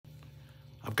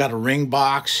I've got a ring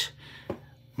box.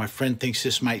 My friend thinks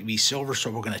this might be silver, so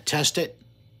we're going to test it.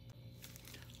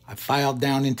 I filed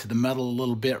down into the metal a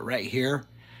little bit right here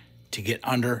to get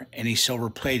under any silver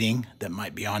plating that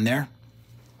might be on there.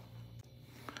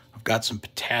 I've got some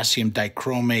potassium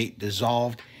dichromate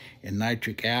dissolved in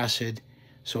nitric acid.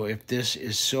 So if this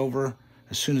is silver,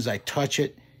 as soon as I touch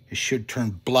it, it should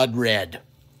turn blood red.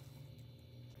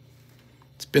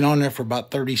 It's been on there for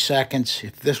about 30 seconds.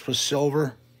 If this was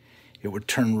silver, it would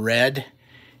turn red,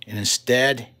 and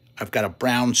instead, I've got a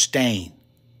brown stain.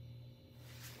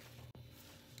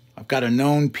 I've got a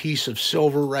known piece of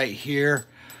silver right here.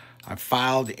 I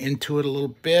filed into it a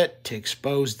little bit to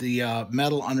expose the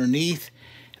metal underneath.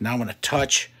 And now I'm going to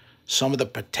touch some of the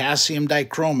potassium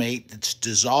dichromate that's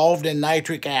dissolved in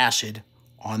nitric acid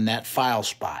on that file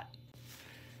spot.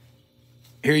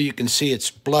 Here you can see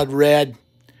it's blood red.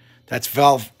 That's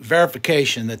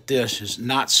verification that this is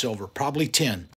not silver, probably tin.